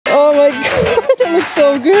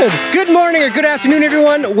so good. Good morning or good afternoon,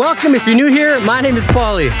 everyone. Welcome if you're new here. My name is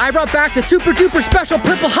Pauly. I brought back the super duper special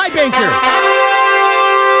purple Highbanker.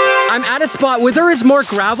 I'm at a spot where there is more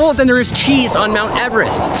gravel than there is cheese on Mount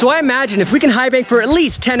Everest. So I imagine if we can high bank for at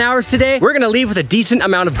least 10 hours today, we're gonna leave with a decent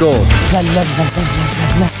amount of gold.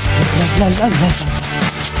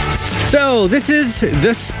 So this is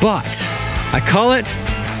the spot. I call it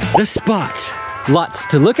the spot. Lots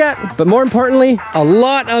to look at, but more importantly, a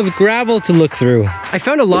lot of gravel to look through. I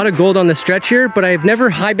found a lot of gold on the stretch here, but I've never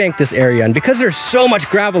high banked this area, and because there's so much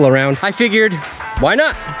gravel around, I figured, why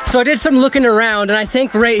not? So I did some looking around, and I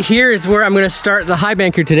think right here is where I'm gonna start the high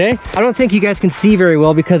banker today. I don't think you guys can see very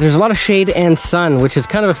well because there's a lot of shade and sun, which is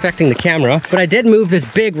kind of affecting the camera, but I did move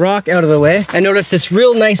this big rock out of the way. I noticed this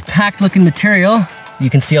real nice packed looking material. You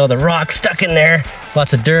can see all the rocks stuck in there,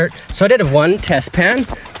 lots of dirt. So I did one test pan,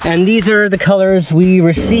 and these are the colors we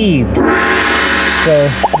received. So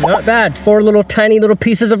not bad, 4 little tiny little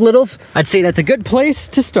pieces of littles. I'd say that's a good place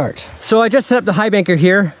to start. So I just set up the high banker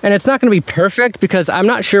here, and it's not gonna be perfect because I'm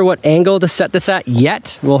not sure what angle to set this at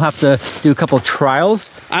yet. We'll have to do a couple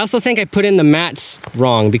trials. I also think I put in the mats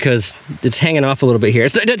wrong because it's hanging off a little bit here.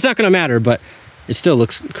 It's not gonna matter, but it still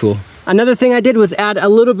looks cool. Another thing I did was add a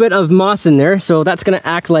little bit of moss in there, so that's gonna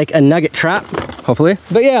act like a nugget trap, hopefully.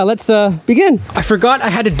 But yeah, let's begin. I forgot I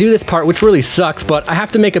had to do this part, which really sucks, but I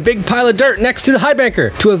have to make a big pile of dirt next to the high banker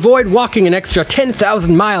to avoid walking an extra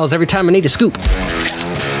 10,000 miles every time I need to scoop.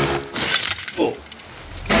 Oh.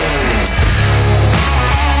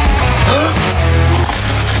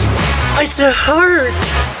 It's a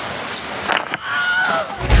heart!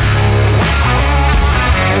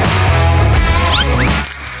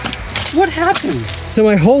 What happened? So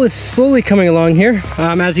my hole is slowly coming along here.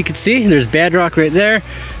 As you can see, there's bedrock right there,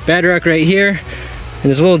 bedrock right here, and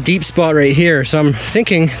there's a little deep spot right here. So I'm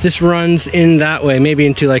thinking this runs in that way, maybe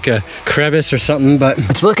into like a crevice or something, but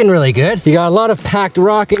it's looking really good. You got a lot of packed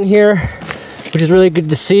rock in here, which is really good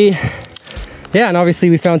to see. Yeah, and obviously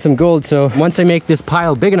we found some gold, so once I make this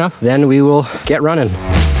pile big enough, then we will get running.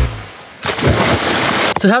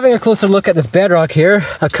 So having a closer look at this bedrock here,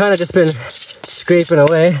 I've kind of just been scraping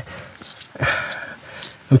away.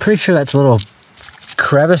 I'm pretty sure that's a little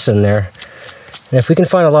crevice in there. And if we can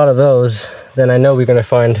find a lot of those, then I know we're gonna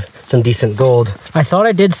find some decent gold. I thought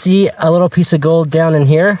I did see a little piece of gold down in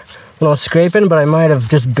here when I was scraping, but I might have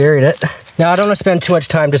just buried it. Now I don't want to spend too much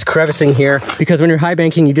time just crevicing here because when you're high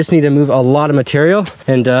banking, you just need to move a lot of material,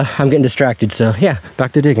 and I'm getting distracted, so yeah,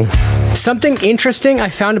 back to digging. Something interesting I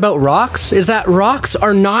found about rocks is that rocks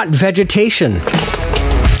are not vegetation.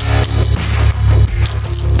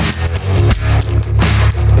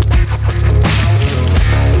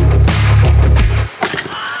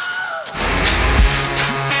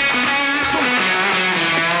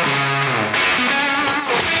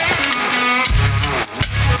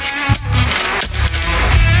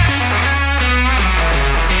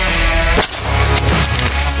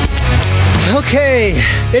 Okay,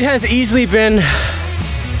 it has easily been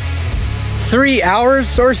 3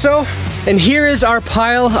 hours or so, and here is our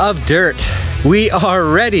pile of dirt. We are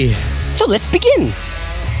ready. So let's begin.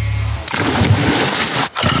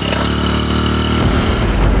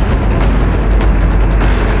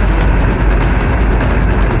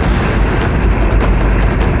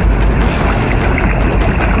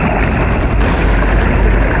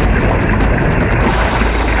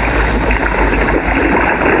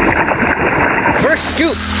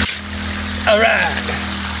 Scoop. All right.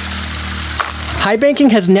 High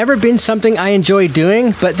banking has never been something I enjoy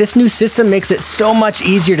doing, but this new system makes it so much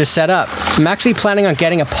easier to set up. I'm actually planning on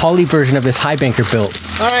getting a Pauly version of this high banker built.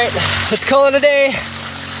 All right, let's call it a day.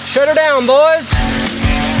 Shut her down, boys.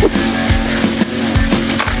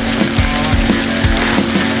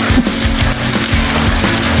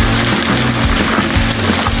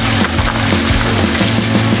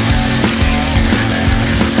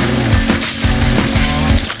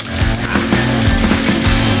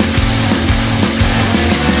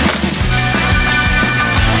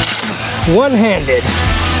 One-handed.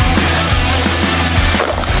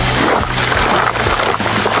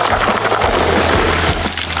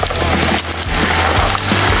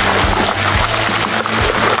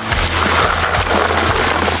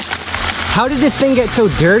 How did this thing get so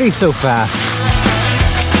dirty so fast?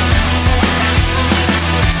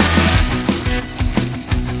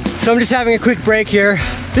 So I'm just having a quick break here.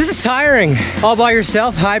 This is tiring. All by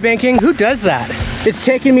yourself, high banking? Who does that? It's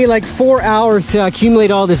taken me like 4 hours to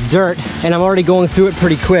accumulate all this dirt, and I'm already going through it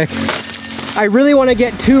pretty quick. I really want to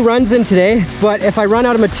get 2 runs in today, but if I run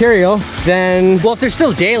out of material, then, well, if there's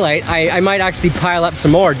still daylight, I might actually pile up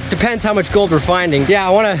some more. Depends how much gold we're finding. Yeah,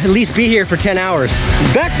 I want to at least be here for 10 hours.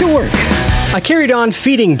 Back to work. I carried on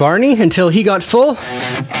feeding Barney until he got full,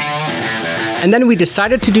 and then we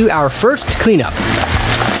decided to do our first cleanup.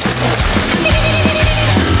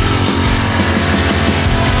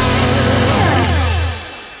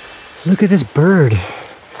 Look at this bird.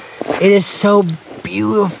 It is so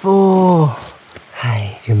beautiful.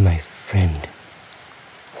 Hi, you're my friend.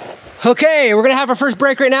 Okay, we're gonna have our first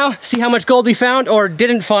break right now, see how much gold we found or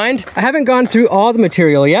didn't find. I haven't gone through all the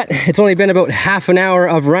material yet. It's only been about half an hour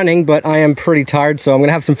of running, but I am pretty tired, so I'm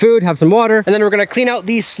gonna have some food, have some water, and then we're gonna clean out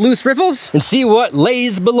these sluice riffles and see what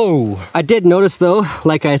lays below. I did notice though,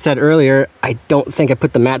 like I said earlier, I don't think I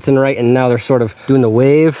put the mats in right, and now they're sort of doing the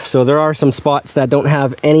wave, so there are some spots that don't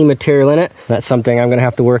have any material in it. That's something I'm gonna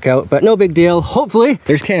have to work out, but no big deal. Hopefully,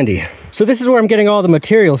 there's candy. So this is where I'm getting all the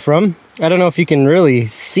material from. I don't know if you can really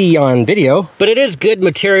see on video, but it is good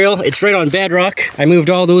material. It's right on bedrock. I moved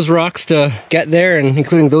all those rocks to get there, and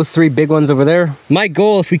including those 3 big ones over there. My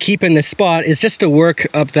goal, if we keep in this spot, is just to work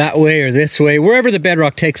up that way or this way, wherever the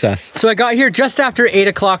bedrock takes us. So I got here just after 8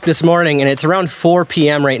 o'clock this morning, and it's around 4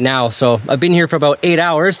 p.m. right now. So I've been here for about 8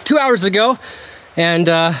 hours, 2 hours ago. And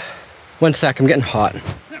one sec, I'm getting hot.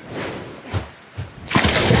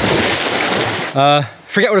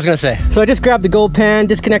 Forget what I was gonna say. So I just grabbed the gold pan,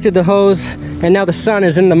 disconnected the hose, and now the sun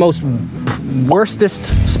is in the most worstest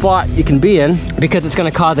spot you can be in because it's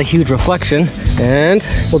gonna cause a huge reflection. And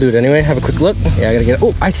we'll do it anyway. Have a quick look. Yeah, I gotta get it.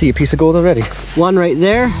 Oh, I see a piece of gold already. One right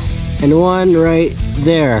there and one right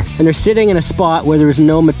there. And they're sitting in a spot where there's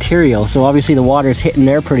no material. So obviously the water is hitting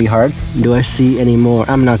there pretty hard. Do I see any more?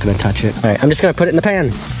 I'm not gonna touch it. All right, I'm just gonna put it in the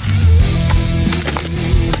pan.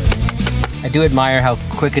 I do admire how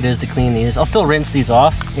quick it is to clean these. I'll still rinse these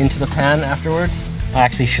off into the pan afterwards. I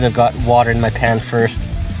actually should have got water in my pan first.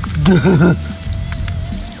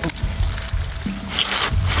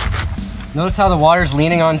 Notice how the water's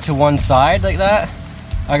leaning onto one side like that?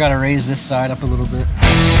 I gotta raise this side up a little bit.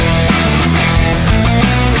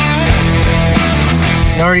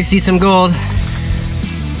 You already see some gold.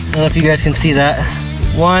 I don't know if you guys can see that.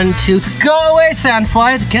 1, 2, go away,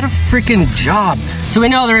 sandflies, get a freaking job. So we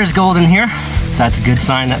know there is gold in here. That's a good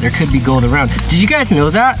sign that there could be gold around. Did you guys know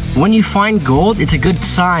that? When you find gold, it's a good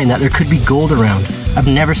sign that there could be gold around. I've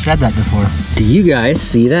never said that before. Do you guys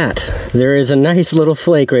see that? There is a nice little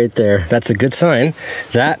flake right there. That's a good sign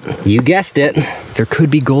that, you guessed it, there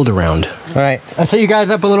could be gold around. All right, I'll set you guys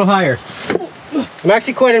up a little higher. I'm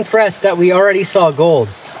actually quite impressed that we already saw gold.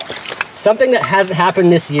 Something that hasn't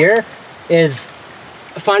happened this year is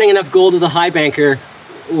finding enough gold with a high banker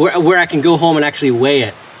where I can go home and actually weigh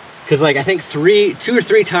it. Because like I think 2 or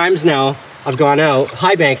 3 times now I've gone out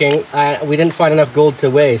high banking, we didn't find enough gold to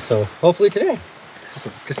weigh, so hopefully today.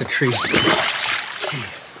 Just a tree.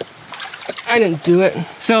 Jeez. I didn't do it.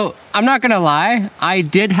 So I'm not gonna lie, I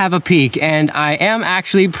did have a peek and I am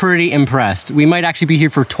actually pretty impressed. We might actually be here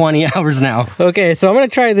for 20 hours now. Okay, so I'm gonna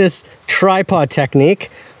try this tripod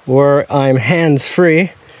technique where I'm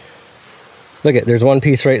hands-free. Look at, there's one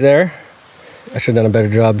piece right there. I should have done a better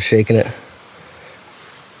job shaking it.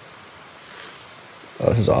 Oh,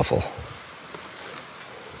 this is awful.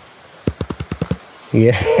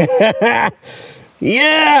 Yeah.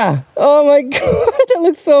 Yeah! Oh my God, that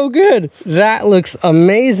looks so good. That looks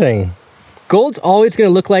amazing. Gold's always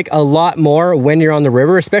gonna look like a lot more when you're on the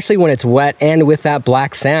river, especially when it's wet and with that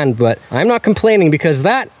black sand, but I'm not complaining because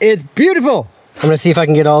that is beautiful. I'm gonna see if I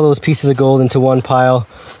can get all those pieces of gold into one pile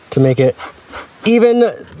to make it even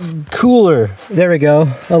cooler. There we go.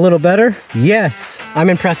 A little better. Yes, I'm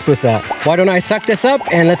impressed with that. Why don't I suck this up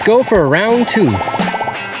and let's go for round 2.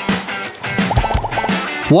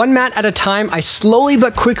 One mat at a time, I slowly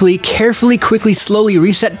but quickly, carefully, slowly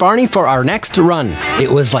reset Barney for our next run. It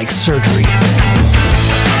was like surgery.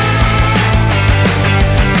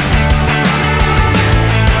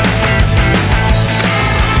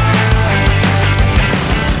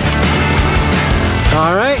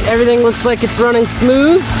 All right, everything looks like it's running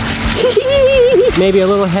smooth. Maybe a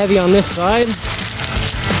little heavy on this side.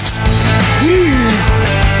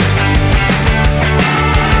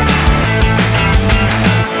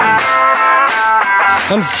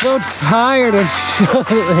 I'm so tired of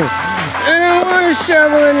shoveling. I don't want to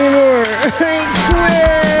shovel anymore. I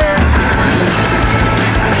quit.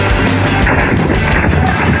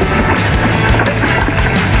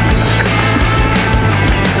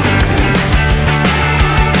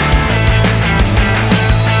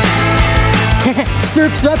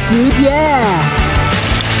 Surf's up, dude, yeah!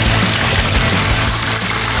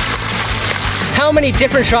 How many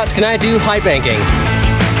different shots can I do high banking?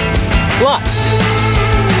 Lots.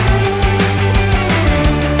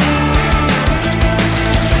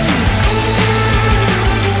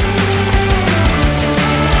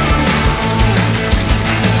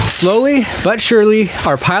 Slowly but surely,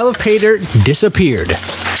 our pile of pay dirt disappeared.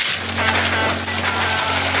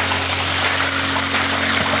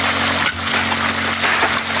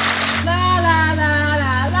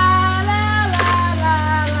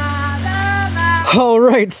 All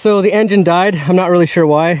right, so the engine died. I'm not really sure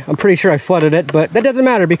why. I'm pretty sure I flooded it, but that doesn't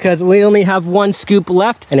matter because we only have one scoop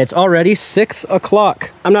left and it's already 6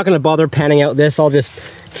 o'clock. I'm not gonna bother panning out this. I'll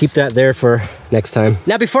just keep that there for next time.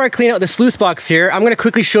 Now, before I clean out the sluice box here, I'm gonna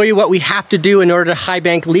quickly show you what we have to do in order to high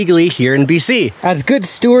bank legally here in BC. As good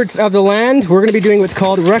stewards of the land, we're gonna be doing what's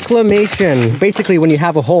called reclamation. Basically, when you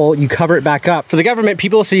have a hole, you cover it back up. For the government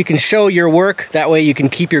people, so you can show your work. That way you can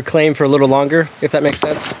keep your claim for a little longer, if that makes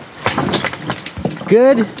sense.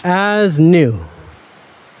 Good as new.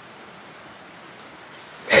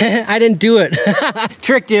 I didn't do it.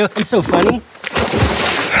 Tricked you. I'm so funny.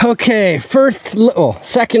 Okay,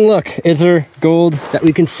 second look. Is there gold that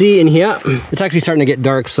we can see in here? It's actually starting to get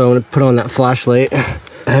dark, so I'm gonna put on that flashlight.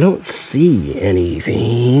 I don't see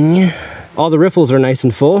anything. All the riffles are nice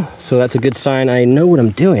and full, so that's a good sign I know what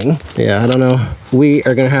I'm doing. Yeah, I don't know. We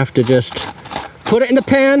are gonna have to just put it in the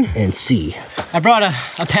pan and see. I brought a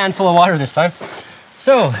pan full of water this time.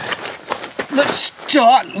 So, let's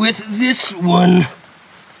start with this one.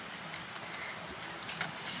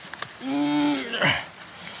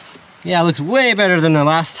 Yeah, it looks way better than the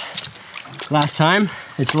last time.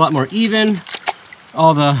 It's a lot more even.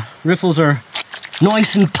 All the riffles are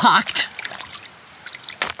nice and packed.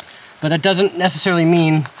 But that doesn't necessarily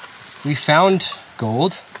mean we found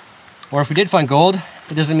gold. Or if we did find gold,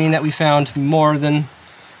 it doesn't mean that we found more than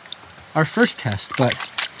our first test. But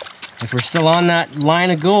if we're still on that line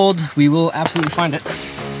of gold, we will absolutely find it.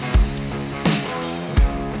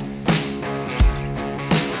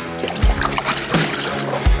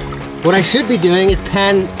 What I should be doing is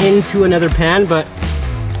pan into another pan, but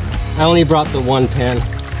I only brought the one pan.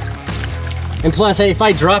 And plus, if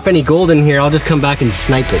I drop any gold in here, I'll just come back and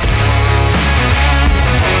snipe it.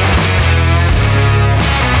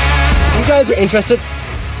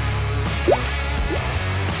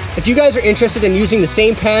 If you guys are interested in using the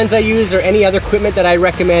same pans I use or any other equipment that I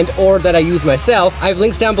recommend or that I use myself, I have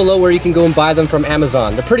links down below where you can go and buy them from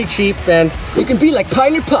Amazon. They're pretty cheap and you can be like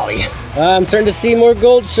PioneerPauly. I'm starting to see more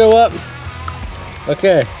gold show up.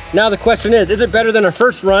 Okay, now the question is it better than our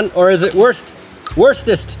first run or is it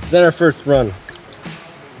worstest than our first run?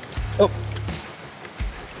 Oh,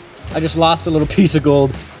 I just lost a little piece of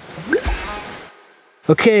gold.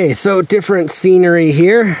 Okay, so different scenery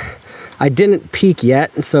here. I didn't peek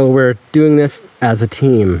yet, so we're doing this as a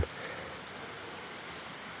team.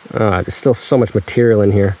 There's still so much material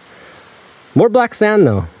in here. More black sand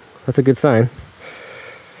though, that's a good sign.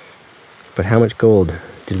 But how much gold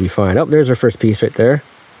did we find? Oh, there's our first piece right there.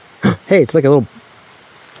 Hey, it's like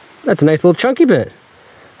that's a nice little chunky bit.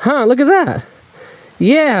 Huh, look at that.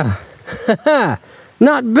 Yeah,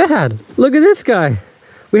 not bad. Look at this guy.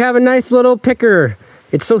 We have a nice little picker.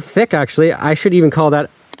 It's so thick actually, I should even call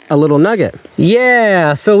that a little nugget.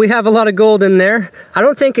 Yeah, so we have a lot of gold in there. I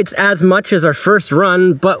don't think it's as much as our first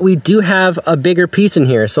run, but we do have a bigger piece in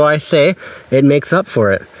here, so I say it makes up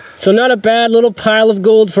for it. So not a bad little pile of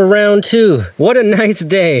gold for round 2. What a nice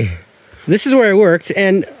day. This is where I worked,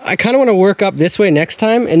 and I kind of want to work up this way next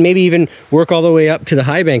time and maybe even work all the way up to the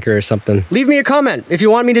high banker or something. Leave me a comment if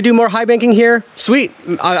you want me to do more high banking here. Sweet,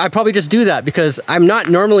 I probably just do that because I'm not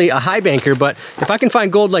normally a high banker, but if I can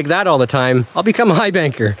find gold like that all the time, I'll become a high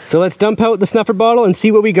banker. So let's dump out the snuffer bottle and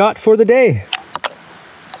see what we got for the day.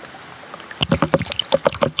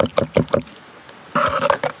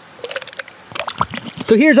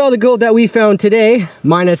 So here's all the gold that we found today,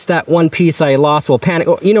 minus that one piece I lost while panning.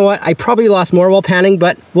 Oh, you know what? I probably lost more while panning,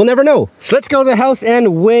 but we'll never know. So let's go to the house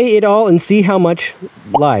and weigh it all and see how much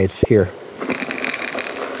lies here.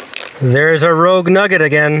 There's a rogue nugget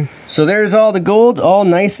again. So there's all the gold, all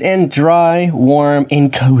nice and dry, warm,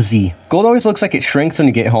 and cozy. Gold always looks like it shrinks when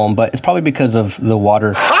you get home, but it's probably because of the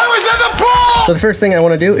water. I was in the pool! So the first thing I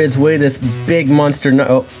want to do is weigh this big monster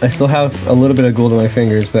nugget. Oh, I still have a little bit of gold in my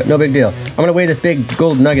fingers, but no big deal. I'm going to weigh this big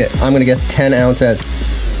gold nugget. I'm going to guess 10 ounces.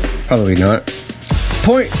 Probably not.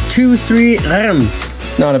 0.23 grams.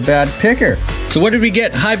 It's not a bad picker. So what did we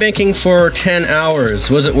get high banking for 10 hours?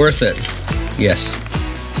 Was it worth it? Yes.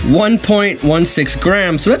 1.16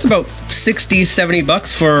 grams, so that's about 60, 70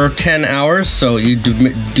 bucks for 10 hours. So you do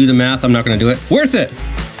the math, I'm not gonna do it. Worth it.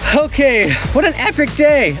 Okay, what an epic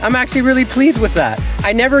day. I'm actually really pleased with that.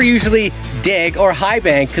 I never usually dig or high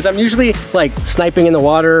bank because I'm usually like sniping in the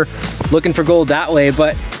water, looking for gold that way.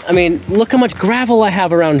 But I mean, look how much gravel I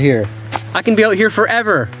have around here. I can be out here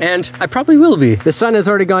forever, and I probably will be. The sun has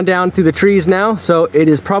already gone down through the trees now, so it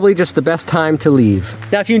is probably just the best time to leave.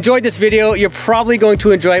 Now, if you enjoyed this video, you're probably going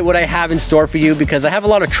to enjoy what I have in store for you, because I have a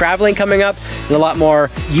lot of traveling coming up and a lot more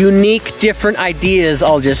unique, different ideas,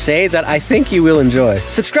 I'll just say, that I think you will enjoy.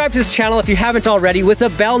 Subscribe to this channel if you haven't already with the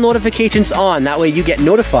bell notifications on. That way you get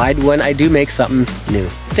notified when I do make something new.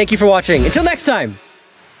 Thank you for watching. Until next time.